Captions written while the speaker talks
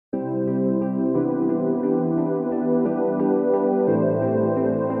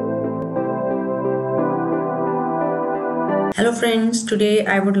Hello friends, today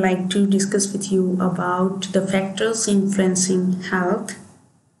I would like to discuss with you about the factors influencing health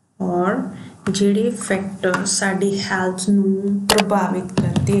or ਜਿਹੜੇ factor ਸਾਡੀ health ਨੂੰ ਪ੍ਰਭਾਵਿਤ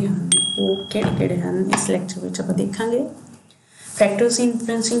ਕਰਦੇ ਹਨ ਉਹ ਕਿਹੜੇ ਹਨ ਇਸ ਲੈਕਚਰ ਵਿੱਚ ਆਪਾਂ ਦੇਖਾਂਗੇ। Factors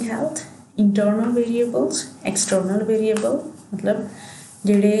influencing health, internal variables, external variable ਮਤਲਬ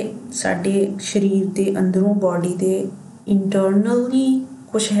ਜਿਹੜੇ ਸਾਡੇ ਸਰੀਰ ਦੇ ਅੰਦਰੋਂ ਬੋਡੀ ਦੇ ਇੰਟਰਨਲੀ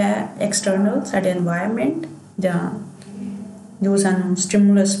ਕੁਛ ਹੈ, ਐਕਸਟਰਨਲ ਸਾਡੇ ਐਨਵਾਇਰਨਮੈਂਟ ਜਾਂ ਜੋ ਸਾਨੂੰ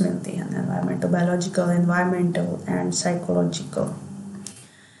ਸਟਿਮੂਲਸ ਮਿਲਦੇ ਹਨ ਐਨਵਾਇਰਨਮੈਂਟਲ, biological, ਐਨਵਾਇਰਨਮੈਂਟਲ and psychological.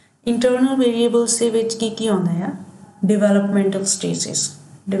 Internal variables ਦੇ ਵਿੱਚ ਕੀ ਆਉਂਦਾ ਆ? Developmental stages.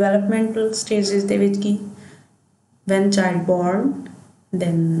 ਡਿਵੈਲਪਮੈਂਟਲ ਸਟੇਜਿਸ ਦੇ ਵਿੱਚ ਕੀ, ਵੈਨ ਚਾਈਲਡ ਬੋਰਨ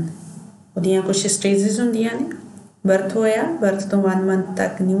ਦੈਨ ਉਹਦੀਆਂ ਕੁਛ ਸਟੇਜਿਸ ਹੁੰਦੀਆਂ ਨੇ। ਬਰਥ ਹੋਇਆ, ਬਰਥ ਤੋਂ 1 month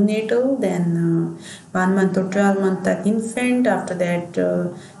ਤੱਕ ਨਿਊਨੇਟਲ, ਦੈਨ 1 month ਤੋਂ 12 month ਤੱਕ infant, after that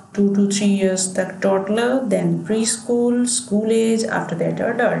 2 to 3 years तक toddler, then preschool, school age, after that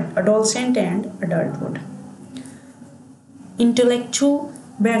adolescent and adulthood. Intellectual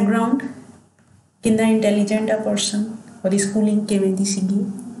background, कितना intelligent a person, और schooling किवें दी सीगी,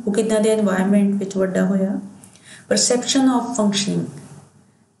 वो कितना दे environment विच वड्डा होया। Perception of functioning,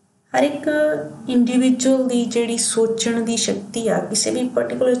 हर एक इंडिविजुअल दी जेड़ी सोचण दी शक्ति आ किसी भी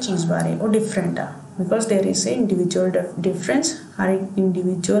पर्टिकुलर चीज़ बारे वो different uh, because there is a individual difference। हर एक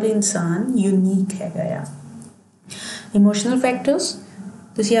इंडिविजुअल इंसान यूनिक हैगा आ। इमोशनल फैक्टर्स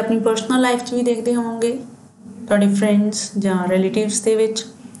तुसी अपनी पर्सनल लाइफ च भी देखते होवोगे, तुहाडे फ्रेंड्स जां रिलेटिव्स दे विच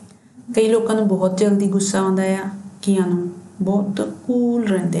कई लोकां नूं बहुत जल्दी गुस्सा आउंदा आ, कईयां नूं बहुत कूल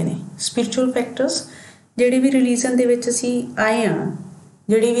रहिंदे ने। स्पिरिचुअल फैक्टर्स जिहड़े भी रिलीजन दे विच असीं आए आ,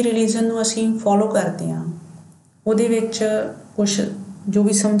 जिहड़े भी रिलीजन नूं असीं फॉलो करदे आ, ਉਹਦੇ ਵਿੱਚ ਕੁਛ ਜੋ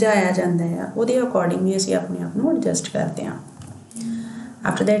ਵੀ ਸਮਝਾਇਆ ਜਾਂਦਾ ਆ ਉਹਦੇ ਅਕੋਰਡਿੰਗ ਵੀ ਅਸੀਂ ਆਪਣੇ ਆਪ ਨੂੰ ਐਡਜਸਟ ਕਰਦੇ ਹਾਂ।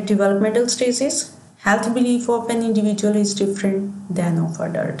 After that developmental stages, health belief of an individual is different then of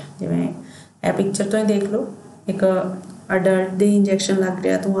adult. ਜਿਵੇਂ ਇਹ ਪਿਕਚਰ ਤੋਂ ਹੀ ਦੇਖ ਲਓ, ਇੱਕ ਅਡਲਟ ਦੇ ਇੰਜੈਕਸ਼ਨ ਲੱਗ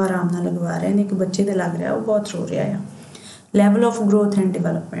ਰਿਹਾ ਤੂੰ ਆਰਾਮ ਨਾਲ ਲਗਵਾ ਰਹੇ ਨੇ, ਇੱਕ ਬੱਚੇ ਦੇ ਲੱਗ ਰਿਹਾ ਉਹ ਬਹੁਤ ਰੋ ਰਿਹਾ ਆ। Level of growth and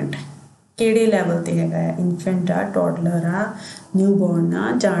development ਕਿਹੜੇ ਲੈਵਲ 'ਤੇ ਹੈਗਾ ਆ, ਇਨਫੈਂਟ ਆ, ਟੋਡਲਰ ਆ, ਨਿਊ ਬੋਰਨ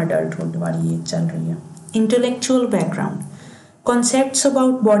ਆ ਜਾਂ ਅਡਲਟਹੁੱਡ ਵਾਲੀ ਏਜ ਚੱਲ ਰਹੀ ਆ। Intellectual background, concepts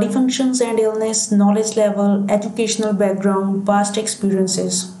about body functions and illness, knowledge level, educational background, past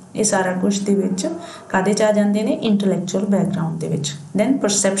experiences, ਇਹ ਸਾਰਾ ਕੁਛ ਦੇ ਵਿੱਚ ਕਾਹਦੇ 'ਚ ਆ ਜਾਂਦੇ ਨੇ? ਇੰਟੈਲੈਕਚੁਅਲ ਬੈਕਗਰਾਊਂਡ ਦੇ ਵਿੱਚ। then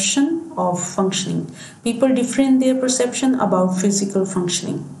perception of functioning, people differ in their perception about physical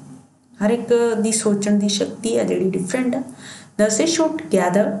functioning। ਹਰ ਇੱਕ ਦੀ ਸੋਚਣ ਦੀ ਸ਼ਕਤੀ ਆ ਜਿਹੜੀ ਡਿਫਰੈਂਟ ਆ। thus it should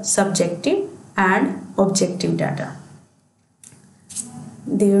gather subjective and objective data।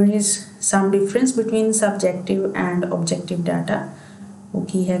 there is some difference between subjective and objective data। ਉਹ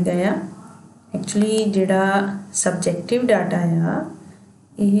ਕੀ ਹੈਗਾ ਆ? ਐਕਚੁਅਲੀ ਜਿਹੜਾ subjective data ਆ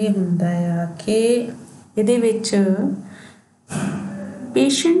ਇਹ ਹੁੰਦਾ ਆ ਕਿ ਇਹਦੇ ਵਿੱਚ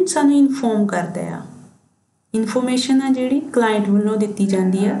ਪੇਸ਼ੈਂਟ ਸਾਨੂੰ ਇਨਫੋਰਮ ਕਰਦਾ ਆ। ਇਨਫੋਰਮੇਸ਼ਨ ਆ ਜਿਹੜੀ ਕਲਾਇੰਟ ਵੱਲੋਂ ਦਿੱਤੀ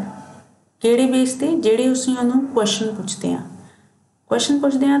ਜਾਂਦੀ ਆ, ਕਿਹੜੇ ਬੇਸ 'ਤੇ? ਜਿਹੜੇ ਅਸੀਂ ਉਹਨੂੰ ਕੁਐਸਚਨ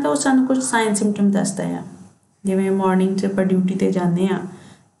ਪੁੱਛਦੇ ਹਾਂ ਤਾਂ ਉਹ ਸਾਨੂੰ ਕੁਝ ਸਾਈਨ ਸਿੰਪਟਮ ਦੱਸਦਾ ਆ। ਜਿਵੇਂ ਮਾਰਨਿੰਗ 'ਚ ਆਪਾਂ ਡਿਊਟੀ 'ਤੇ ਜਾਂਦੇ ਹਾਂ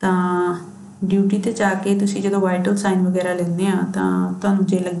ਤਾਂ ਡਿਊਟੀ 'ਤੇ ਜਾ ਕੇ ਤੁਸੀਂ ਜਦੋਂ ਵਾਈਟਲ ਸਾਈਨ ਵਗੈਰਾ ਲੈਂਦੇ ਆ ਤਾਂ ਤੁਹਾਨੂੰ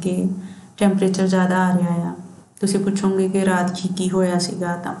ਜੇ ਲੱਗੇ ਟੈਂਪਰੇਚਰ ਜ਼ਿਆਦਾ ਆ ਰਿਹਾ ਆ, ਤੁਸੀਂ ਪੁੱਛੋਗੇ ਕਿ ਰਾਤ ਕੀ ਹੋਇਆ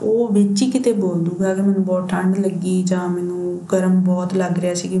ਸੀਗਾ, ਤਾਂ ਉਹ ਵਿੱਚ ਹੀ ਕਿਤੇ ਬੋਲ ਦੂਗਾ ਕਿ ਮੈਨੂੰ ਬਹੁਤ ਠੰਡ ਲੱਗੀ ਜਾਂ ਮੈਨੂੰ ਗਰਮ ਬਹੁਤ ਲੱਗ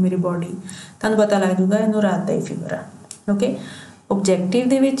ਰਿਹਾ ਸੀ ਕਿ ਮੇਰੀ ਬੋਡੀ, ਤੁਹਾਨੂੰ ਪਤਾ ਲੱਗ ਜੂਗਾ ਇਹਨੂੰ ਰਾਤ ਦਾ ਹੀ ਫੀਵਰ ਆ। ਓਕੇ। ਓਬਜੈਕਟਿਵ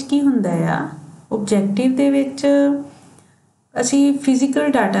ਦੇ ਵਿੱਚ ਕੀ ਹੁੰਦਾ ਆ? ਓਬਜੈਕਟਿਵ ਦੇ ਵਿੱਚ ਅਸੀਂ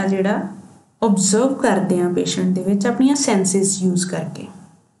ਫਿਜ਼ੀਕਲ ਡਾਟਾ ਜਿਹੜਾ ਓਬਜ਼ਰਵ ਕਰਦੇ ਹਾਂ ਪੇਸ਼ੈਂਟ ਦੇ ਵਿੱਚ ਆਪਣੀਆਂ ਸੈਂਸਿਸ ਯੂਜ਼ ਕਰਕੇ।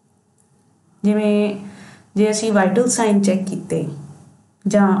 ਜਿਵੇਂ ਜੇ ਅਸੀਂ ਵਾਈਟਲ ਸਾਈਨ ਚੈੱਕ ਕੀਤੇ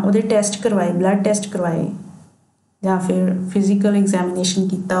ਜਾਂ ਉਹਦੇ ਟੈਸਟ ਕਰਵਾਏ, ਬਲੱਡ ਟੈਸਟ ਕਰਵਾਏ ਜਾਂ ਫਿਰ ਫਿਜ਼ੀਕਲ ਐਗਜ਼ਾਮੀਨੇਸ਼ਨ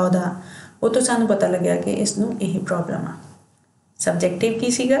ਕੀਤਾ ਉਹਦਾ, ਉਹ ਤੋਂ ਸਾਨੂੰ ਪਤਾ ਲੱਗਿਆ ਕਿ ਇਸ ਨੂੰ ਇਹ ਪ੍ਰੋਬਲਮ ਆ। ਸਬਜੈਕਟਿਵ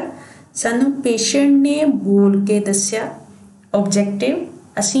ਕੀ ਸੀਗਾ? ਸਾਨੂੰ ਪੇਸ਼ੈਂਟ ਨੇ ਬੋਲ ਕੇ ਦੱਸਿਆ। ਓਬਜੈਕਟਿਵ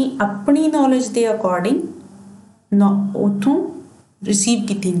ਅਸੀਂ ਆਪਣੀ ਨੌਲੇਜ ਦੇ ਅਕੋਰਡਿੰਗ ਉੱਥੋਂ ਰਿਸੀਵ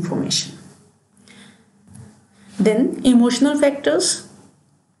ਕੀਤੀ information. then emotional factors,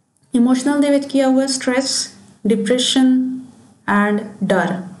 emotional ਦੇ ਵਿੱਚ ਕੀ ਆਊਗਾ? stress, depression and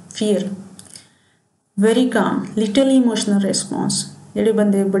ਡਰ, fear। very calm, little emotional response, ਜਿਹੜੇ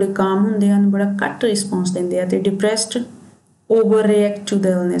ਬੰਦੇ ਬੜੇ ਕਾਮ ਹੁੰਦੇ ਹਨ ਬੜਾ ਘੱਟ ਰਿਸਪੌਂਸ ਦਿੰਦੇ ਆ। ਅਤੇ depressed, over react to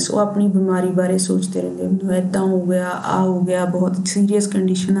the illness, ਉਹ ਆਪਣੀ ਬਿਮਾਰੀ ਬਾਰੇ ਸੋਚਦੇ ਰਹਿੰਦੇ, ਮੈਨੂੰ ਇੱਦਾਂ ਹੋ ਗਿਆ, ਆਹ ਹੋ ਗਿਆ, ਬਹੁਤ ਸੀਰੀਅਸ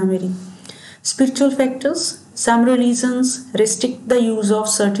ਕੰਡੀਸ਼ਨ ਆ ਮੇਰੀ। spiritual factors, some religions restrict the use of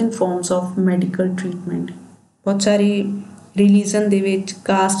certain forms of medical treatment। ਬਹੁਤ ਸਾਰੇ ਰਿਲੀਜ਼ਨ ਦੇ ਵਿੱਚ,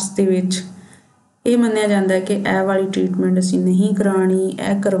 ਕਾਸਟ ਦੇ ਵਿੱਚ ਇਹ ਮੰਨਿਆ ਜਾਂਦਾ ਕਿ ਇਹ ਵਾਲੀ ਟਰੀਟਮੈਂਟ ਅਸੀਂ ਨਹੀਂ ਕਰਾਉਣੀ,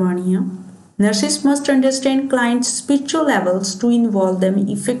 ਇਹ ਕਰਵਾਉਣੀ ਆ। Nurses must understand clients spiritual levels to involve them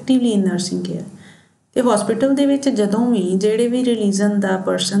effectively in nursing care। ਤੇ ਹਸਪੀਟਲ ਦੇ ਵਿੱਚ ਜਦੋਂ ਵੀ ਜਿਹੜੇ ਵੀ ਰਿਲੀਜਨ ਦਾ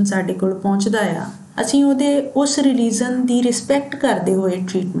ਪਰਸਨ ਸਾਡੇ ਕੋਲ ਪਹੁੰਚਦਾ ਆ ਅਸੀਂ ਉਹਦੇ ਉਸ ਰਿਲੀਜਨ ਦੀ ਰਿਸਪੈਕਟ ਕਰਦੇ ਹੋਏ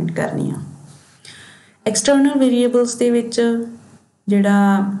ਟਰੀਟਮੈਂਟ ਕਰਨੀ ਆ। ਐਕਸਟਰਨਲ ਵੇਰੀਏਬਲਸ ਦੇ ਵਿੱਚ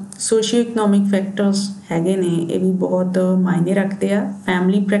ਜਿਹੜਾ ਸੋਸ਼ੀਓ ਇਕਨੋਮਿਕ ਫੈਕਟਰਸ ਹੈਗੇ ਨੇ ਇਹ ਵੀ ਬਹੁਤ ਮਾਇਨੇ ਰੱਖਦੇ ਆ।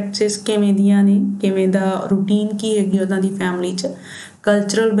 ਫੈਮਿਲੀ ਪ੍ਰੈਕਟਿਸ ਕਿਵੇਂ ਦੀਆਂ ਨੇ, ਕਿਵੇਂ ਦਾ ਰੂਟੀਨ ਕੀ ਹੈਗੀ ਉਹਨਾਂ ਦੀ ਫੈਮਿਲੀ 'ਚ,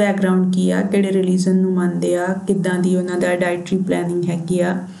 ਕਲਚਰਲ ਬੈਕਗਰਾਊਂਡ ਕੀ ਆ, ਕਿਹੜੇ ਰਿਲੀਜਨ ਨੂੰ ਮੰਨਦੇ ਆ, ਕਿੱਦਾਂ ਦੀ ਉਹਨਾਂ ਦਾ ਡਾਇਟਰੀ ਪਲੈਨਿੰਗ ਹੈਗੀ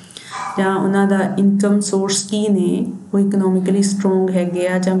ਆ, ਜਾਂ ਉਹਨਾਂ ਦਾ ਇਨਕਮ ਸੋਰਸ ਕੀ ਨੇ, ਉਹ ਇਕਨੋਮਿਕਲੀ ਸਟਰੋਂਗ ਹੈਗੇ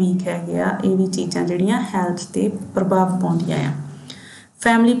ਆ ਜਾਂ ਵੀਕ ਹੈਗੇ ਆ। ਇਹ ਵੀ ਚੀਜ਼ਾਂ ਜਿਹੜੀਆਂ ਹੈਲਥ 'ਤੇ ਪ੍ਰਭਾਵ ਪਾਉਂਦੀਆਂ ਆ।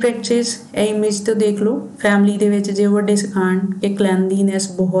 ਫੈਮਿਲੀ ਪ੍ਰੈਕਟਿਸ ਇਹ ਇਮੇਜ ਤੋਂ ਦੇਖ ਲਓ, ਫੈਮਿਲੀ ਦੇ ਵਿੱਚ ਜੇ ਵੱਡੇ ਸਿਖਾਉਣ ਕਿ ਕਲੈਨਲੀਨੈਸ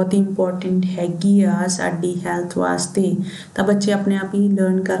ਬਹੁਤ ਇੰਪੋਰਟੈਂਟ ਹੈਗੀ ਆ ਸਾਡੀ ਹੈਲਥ ਵਾਸਤੇ ਤਾਂ ਬੱਚੇ ਆਪਣੇ ਆਪ ਹੀ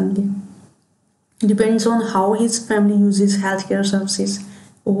ਲਰਨ ਕਰਨਗੇ। Depends on how his family ਯੂਜ਼ਿਸ health care services.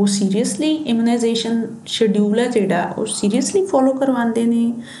 ਉਹ ਸੀਰੀਅਸਲੀ ਇਮਿਊਨਾਈਜੇਸ਼ਨ ਸ਼ਡਿਊਲ ਹੈ ਜਿਹੜਾ ਉਹ ਸੀਰੀਅਸਲੀ ਫੋਲੋ ਕਰਵਾਉਂਦੇ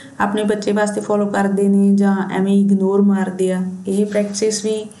ਨੇ, ਆਪਣੇ ਬੱਚੇ ਵਾਸਤੇ ਫੋਲੋ ਕਰਦੇ ਨੇ ਜਾਂ ਐਵੇਂ ਇਗਨੋਰ ਮਾਰਦੇ ਆ। ਇਹ ਪ੍ਰੈਕਟਿਸ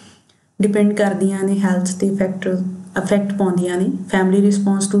ਵੀ ਡਿਪੈਂਡ ਕਰਦੀਆਂ ਨੇ ਹੈਲਥ 'ਤੇ ਅਫੈਕਟ ਪਾਉਂਦੀਆਂ ਨੇ। Family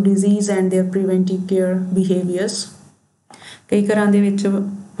response to disease and there preventive care ਬਿਹੇਵੀਅਰਸ। ਕਈ ਘਰਾਂ ਦੇ ਵਿੱਚ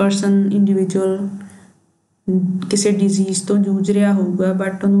ਪਰਸਨ ਇੰਡੀਵਿਜੂਅਲ ਕਿਸੇ ਡਿਜ਼ੀਜ਼ ਤੋਂ ਜੂਝ ਰਿਹਾ ਹੋਊਗਾ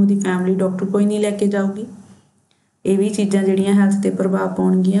ਬਟ ਉਹਨੂੰ ਉਹਦੀ ਫੈਮਿਲੀ ਡਾਕਟਰ ਕੋਈ ਨਹੀਂ ਲੈ ਕੇ ਜਾਊਗੀ। ਇਹ ਵੀ ਚੀਜ਼ਾਂ ਜਿਹੜੀਆਂ ਹੈਲਥ 'ਤੇ ਪ੍ਰਭਾਵ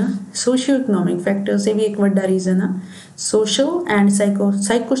ਪਾਉਣਗੀਆਂ। ਸੋਸ਼ੀਓ ਇਕਨੋਮਿਕ ਫੈਕਟਰਸ ਇਹ ਵੀ ਇੱਕ ਵੱਡਾ ਰੀਜ਼ਨ ਆ। Social and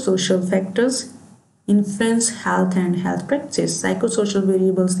psycho social factors influence health and health practice. Psycho social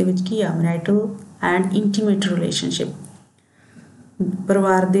variables ਦੇ ਵਿੱਚ ਕੀ ਆ? Marital and intimate relationship.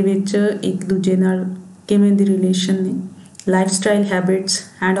 ਪਰਿਵਾਰ ਦੇ ਵਿੱਚ ਇੱਕ ਦੂਜੇ ਨਾਲ ਕਿਵੇਂ ਦੀ ਰਿਲੇਸ਼ਨ ਨੇ। Life style habits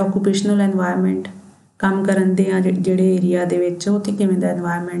and occupational environment. ਕੰਮ ਕਰਨ ਦੇ ਆ ਜਿਹੜੇ ਏਰੀਆ ਦੇ ਵਿੱਚ ਉੱਥੇ ਕਿਵੇਂ ਦਾ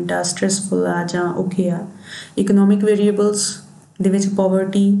ਐਨਵਾਇਰਨਮੈਂਟ ਆ, ਸਟ੍ਰੈਸਫੁਲ ਆ ਜਾਂ ਔਖੇ ਆ। ਇਕਨੋਮਿਕ ਵੇਰੀਏਬਲਸ ਦੇ ਵਿੱਚ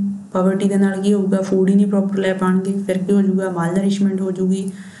ਪਾਵਰਟੀ ਦੇ ਨਾਲ ਕੀ ਹੋਊਗਾ? ਫੂਡ ਹੀ ਨਹੀਂ ਪ੍ਰੋਪਰ ਲੈ ਪਾਉਣਗੇ, ਫਿਰ ਕੀ ਹੋ ਜਾਊਗਾ? ਮਾਲ ਨਰਿਸ਼ਮੈਂਟ ਹੋ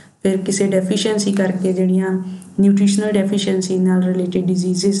ਜੂਗੀ। ਫਿਰ ਕਿਸੇ ਡੈਫੀਸ਼ੀਐਂਸੀ ਕਰਕੇ ਜਿਹੜੀਆਂ ਨਿਊਟ੍ਰੀਸ਼ਨਲ ਡੈਫੀਸ਼ੀਐਂਸੀ ਨਾਲ ਰਿਲੇਟਿਡ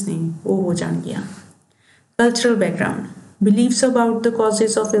ਡਿਜ਼ੀਜ਼ਸ ਨੇ ਉਹ ਹੋ ਜਾਣਗੀਆਂ। Cultural background, believes about the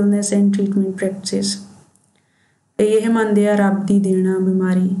ਕਾਜ਼ਿਸ of illness and treatment practices. ਇਹ ਮੰਨਦੇ ਆ ਰੱਬ ਦੀ ਦੇਣਾ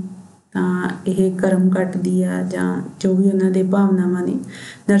ਬਿਮਾਰੀ ਤਾਂ ਇਹ ਕਰਮ ਕੱਟਦੀ ਆ ਜਾਂ ਜੋ ਵੀ ਉਹਨਾਂ ਦੇ ਭਾਵਨਾਵਾਂ ਨੇ।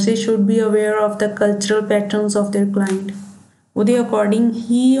 Nurses should be aware of the cultural patterns of there client. ਉਹਦੇ ਅਕੋਰਡਿੰਗ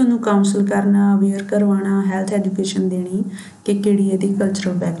ਹੀ ਉਹਨੂੰ ਕਾਊਂਸਲ ਕਰਨਾ, ਅਵੇਅਰ ਕਰਵਾਉਣਾ, ਹੈਲਥ ਐਜੂਕੇਸ਼ਨ ਦੇਣੀ ਕਿ ਕਿਹੜੀ ਇਹਦੀ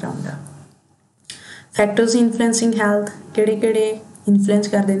ਕਲਚਰਲ ਬੈਕਗਰਾਊਂਡ ਆ। ਫੈਕਟਰਸ ਇਨਫਲੂਐਂਸਿੰਗ ਹੈਲਥ, ਕਿਹੜੇ ਇਨਫਲੂਐਂਸ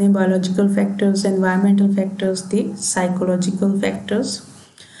ਕਰਦੇ ਨੇ? ਬਾਇਓਲੋਜੀਕਲ ਫੈਕਟਰਸ, ਐਨਵਾਇਰਨਮੈਂਟਲ ਫੈਕਟਰਸ ਤੇ psychological factors.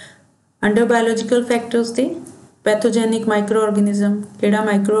 Under biological factors ਤੇ ਪੈਥੋਜੈਨਿਕ ਮਾਈਕਰੋ ਆਰਗੈਨਿਜ਼ਮ, ਕਿਹੜਾ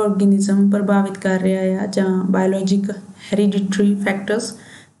ਮਾਈਕਰੋ ਆਰਗੈਨਿਜ਼ਮ ਪ੍ਰਭਾਵਿਤ ਕਰ ਰਿਹਾ ਆ, ਜਾਂ biologic hereditary factors,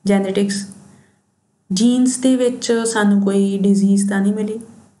 genetics. Jeans ਦੇ ਵਿੱਚ ਸਾਨੂੰ ਕੋਈ ਡਿਜ਼ੀਜ਼ ਤਾਂ ਨਹੀਂ ਮਿਲੀ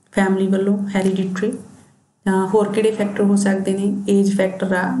ਫੈਮਿਲੀ ਵੱਲੋਂ ਹੈਰੀਡਿਟਰੀ। ਜਾਂ ਹੋਰ ਕਿਹੜੇ ਫੈਕਟਰ ਹੋ ਸਕਦੇ ਨੇ? ਏਜ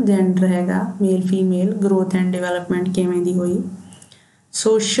ਫੈਕਟਰ ਆ, ਜੈਂਡਰ ਹੈਗਾ, male female, growth and development ਕਿਵੇਂ ਦੀ ਹੋਈ।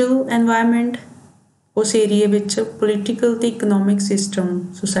 ਸੋਸ਼ਲ ਐਨਵਾਇਰਨਮੈਂਟ, ਉਸ ਏਰੀਏ ਵਿੱਚ ਪੋਲੀਟੀਕਲ ਅਤੇ ਇਕਨੋਮਿਕ ਸਿਸਟਮ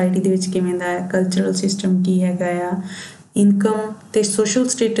ਸੁਸਾਇਟੀ ਦੇ ਵਿੱਚ ਕਿਵੇਂ ਦਾ ਹੈ, ਕਲਚਰਲ ਸਿਸਟਮ ਕੀ ਹੈਗਾ ਆ, ਇਨਕਮ ਅਤੇ ਸੋਸ਼ਲ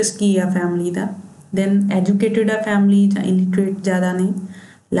ਸਟੇਟਸ ਕੀ ਆ ਫੈਮਿਲੀ ਦਾ। ਦੈਨ ਐਜੂਕੇਟਿਡ ਆ ਫੈਮਿਲੀ ਜਾਂ ਇਲਿਟਰੇਟ ਜ਼ਿਆਦਾ ਨੇ।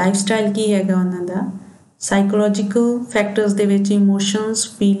 ਲਾਈਫ ਸਟਾਈਲ ਕੀ ਹੈਗਾ ਉਹਨਾਂ ਦਾ। ਸਾਈਕੋਲੋਜੀਕਲ ਫੈਕਟਰਸ ਦੇ ਵਿੱਚ ਇਮੋਸ਼ਨਸ,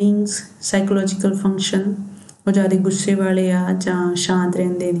 ਫੀਲਿੰਗਸ, ਸਾਈਕੋਲੋਜੀਕਲ ਫੰਕਸ਼ਨ, ਉਹ ਜ਼ਿਆਦਾ ਗੁੱਸੇ ਵਾਲੇ ਆ ਜਾਂ ਸ਼ਾਂਤ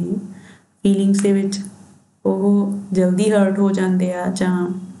ਰਹਿੰਦੇ ਨੇ। ਫੀਲਿੰਗਸ ਦੇ ਵਿੱਚ ਉਹ ਜਲਦੀ ਹਰਟ ਹੋ ਜਾਂਦੇ ਆ ਜਾਂ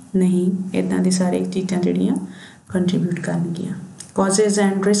ਨਹੀਂ, ਇੱਦਾਂ ਦੀ ਸਾਰੀ ਚੀਜ਼ਾਂ ਜਿਹੜੀਆਂ ਕੰਟਰੀਬਿਊਟ ਕਰਨਗੀਆਂ। ਕਾਜ਼ਿਸ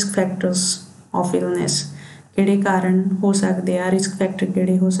and risk factors of illness, ਕਿਹੜੇ ਕਾਰਨ ਹੋ ਸਕਦੇ ਆ, ਰਿਸਕ ਫੈਕਟਰ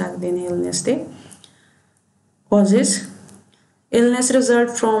ਕਿਹੜੇ ਹੋ ਸਕਦੇ ਨੇ ਇਲਨੈਸ ਦੇ। ਕਾਜ਼ਿਸ, illness result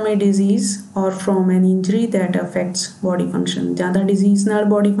from A disease ਔਰ from N injury that affects body function. ਜਾਂ ਤਾਂ ਡਿਜ਼ੀਜ਼ ਨਾਲ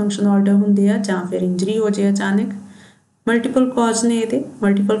ਬੋਡੀ ਫੰਕਸ਼ਨ ਆਲਟਰ ਹੁੰਦੇ ਆ ਜਾਂ ਫਿਰ ਇੰਜਰੀ ਹੋ ਜਾਏ ਅਚਾਨਕ। ਮਲਟੀਪਲ ਕਾਜ਼ ਨੇ ਇਹਦੇ,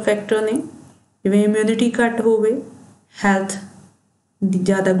 ਮਲਟੀਪਲ ਫੈਕਟਰ ਨੇ, ਜਿਵੇਂ ਇਮਿਊਨਿਟੀ ਘੱਟ ਹੋਵੇ, ਹੈਲਥ ਦੀ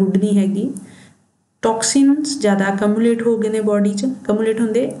ਜ਼ਿਆਦਾ ਗੁੱਡ ਨਹੀਂ ਹੈਗੀ, ਟੌਕਸਿਨਸ ਜ਼ਿਆਦਾ ਅਕਮੂਲੇਟ ਹੋ ਗਏ ਨੇ ਬੋਡੀ 'ਚ, ਅਕਮੂਲੇਟ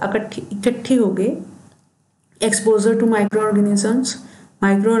ਹੁੰਦੇ ਇਕੱਠੇ ਹੋ ਗਏ। ਐਕਸਪੋਜ਼ਰ ਟੂ ਮਾਈਕਰੋ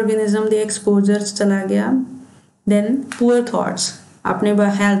ਆਰਗੈਨਿਜ਼ਮ ਦੇ ਐਕਸਪੋਜ਼ਰ 'ਚ ਚਲਾ ਗਿਆ। ਦੈਨ ਪੂਅਰ ਥਾਟਸ, ਆਪਣੇ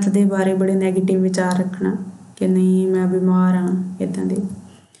ਹੈਲਥ ਦੇ ਬਾਰੇ ਬੜੇ ਨੈਗੇਟਿਵ ਵਿਚਾਰ ਰੱਖਣਾ ਕਿ ਨਹੀਂ ਮੈਂ ਬਿਮਾਰ ਹਾਂ, ਇੱਦਾਂ ਦੇ।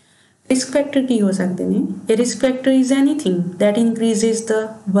 ਰਿਸਕ ਫੈਕਟਰ ਕੀ ਹੋ ਸਕਦੇ ਨੇ? ਇਹ risk factor is anything that ਇਨਕਰੀਜ਼ਿਜ਼ the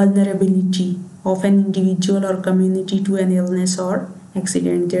vulnerability of an individual ਔਰ ਕਮਿਊਨਿਟੀ ਟੂ ਐਨ ਇਲਨੈਸ ਔਰ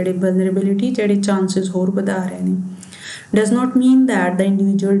ਐਕਸੀਡੈਂਟ। ਜਿਹੜੇ ਵਲਨਰੇਬਿਲਿਟੀ, ਜਿਹੜੇ ਚਾਂਸਿਸ ਹੋਰ ਵਧਾ ਰਹੇ ਨੇ। Does note mean that the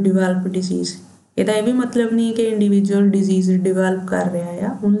individual develop disease. ਇਹਦਾ ਇਹ ਵੀ ਮਤਲਬ ਨਹੀਂ ਕਿ ਇੰਡੀਵਿਜੂਅਲ ਡਿਜ਼ੀਜ਼ ਡਿਵੈਲਪ ਕਰ ਰਿਹਾ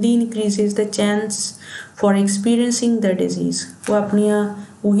ਆ। Only ਇਨਕਰੀਜ਼ਿਜ਼ the chance for experiencing the disease. ਉਹ ਆਪਣੀਆਂ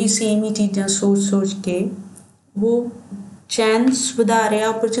ਉਹੀ ਸੇਮ ਹੀ ਚੀਜ਼ਾਂ ਸੋਚ ਕੇ ਉਹ ਚਾਂਸ ਵਧਾ ਰਿਹਾ,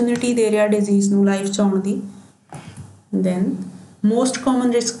 ਓਪਰਚੁਨਿਟੀ ਦੇ ਰਿਹਾ ਡਿਜ਼ੀਜ਼ ਨੂੰ ਲਾਈਫ 'ਚ ਆਉਣ ਦੀ। Then most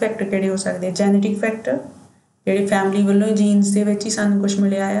common risk factor ਕਿਹੜੇ ਹੋ ਸਕਦੇ ਆ? ਜੈਨੇਟਿਕ ਫੈਕਟਰ, ਜਿਹੜੇ ਫੈਮਿਲੀ ਵੱਲੋਂ ਜੀਨਸ ਦੇ ਵਿੱਚ ਹੀ ਸਾਨੂੰ ਕੁਛ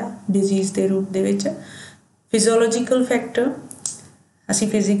ਮਿਲਿਆ ਆ ਡਿਜ਼ੀਜ਼ ਦੇ ਰੂਪ ਦੇ ਵਿੱਚ। ਫਿਜ਼ੋਲੋਜੀਕਲ ਫੈਕਟਰ, ਅਸੀਂ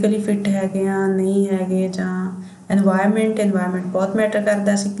ਫਿਜ਼ੀਕਲੀ ਫਿੱਟ ਹੈਗੇ ਹਾਂ ਨਹੀਂ ਹੈਗੇ, ਜਾਂ ਇਨਵਾਇਰਮੈਂਟ ਬਹੁਤ ਮੈਟਰ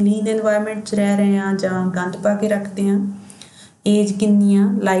ਕਰਦਾ, ਅਸੀਂ ਕਲੀਨ ਇਨਵਾਇਰਮੈਂਟ 'ਚ ਰਹਿ ਰਹੇ ਹਾਂ ਜਾਂ ਗੰਦ ਪਾ ਕੇ ਰੱਖਦੇ ਹਾਂ। ਏਜ ਕਿੰਨੀ ਆ,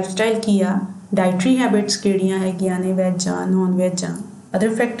 ਲਾਈਫ ਸਟਾਈਲ ਕੀ ਆ, ਡਾਈਟਰੀ ਹੈਬਿਟਸ ਕਿਹੜੀਆਂ ਹੈਗੀਆਂ ਨੇ, ਵੈਜ ਆ ਨੋਨ ਵੈਜ ਆ।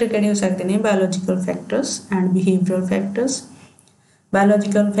 ਅਦਰ ਫੈਕਟਰ ਕਿਹੜੇ ਹੋ ਸਕਦੇ ਨੇ? Biological factors and behavioural factors.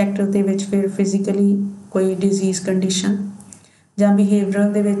 Biological factor ਦੇ ਵਿੱਚ ਫਿਰ ਫਿਜ਼ੀਕਲੀ ਕੋਈ ਡਿਜ਼ੀਜ਼ ਕੰਡੀਸ਼ਨ, ਜਾਂ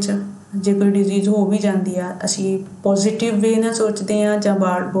ਬਿਹੇਵੀਅਰਲ ਦੇ ਵਿੱਚ ਜੇ ਕੋਈ ਡਿਜ਼ੀਜ਼ ਹੋ ਵੀ ਜਾਂਦੀ ਆ ਅਸੀਂ ਪੋਜ਼ੀਟਿਵ ਵੇ ਨਾਲ ਸੋਚਦੇ ਹਾਂ ਜਾਂ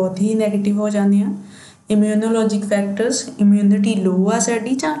ਬਹੁਤ ਹੀ ਨੈਗੇਟਿਵ ਹੋ ਜਾਂਦੇ ਹਾਂ। ਇਮਿਊਨੋਲੋਜਿਕ ਫੈਕਟਰਸ, ਇਮਿਊਨਿਟੀ ਲੋ ਆ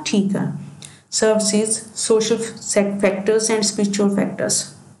ਸਾਡੀ ਜਾਂ ਠੀਕ ਆ। Services, social factors and spiritual factors.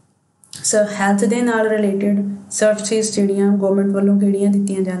 Sir health ਦੇ ਨਾਲ ਰਿਲੇਟਡ ਸਰਵਿਸਿਜ਼ ਜਿਹੜੀਆਂ ਗੌਰਮੈਂਟ ਵੱਲੋਂ ਕਿਹੜੀਆਂ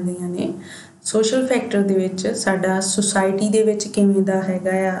ਦਿੱਤੀਆਂ ਜਾਂਦੀਆਂ ਨੇ। ਸੋਸ਼ਲ ਫੈਕਟਰ ਦੇ ਵਿੱਚ ਸਾਡਾ ਸੁਸਾਇਟੀ ਦੇ ਵਿੱਚ ਕਿਵੇਂ ਦਾ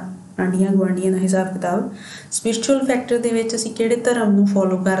ਹੈਗਾ ਆ ਆਂਢੀਆਂ ਗੁਆਂਢੀਆਂ ਦਾ ਹਿਸਾਬ ਕਿਤਾਬ। ਸਪਿਰਿਚੁਅਲ ਫੈਕਟਰ ਦੇ ਵਿੱਚ ਅਸੀਂ ਕਿਹੜੇ ਧਰਮ ਨੂੰ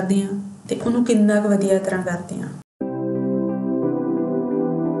ਫੋਲੋ ਕਰਦੇ ਹਾਂ ਅਤੇ ਉਹਨੂੰ ਕਿੰਨਾ ਕੁ ਵਧੀਆ ਤਰ੍ਹਾਂ ਕਰਦੇ ਹਾਂ।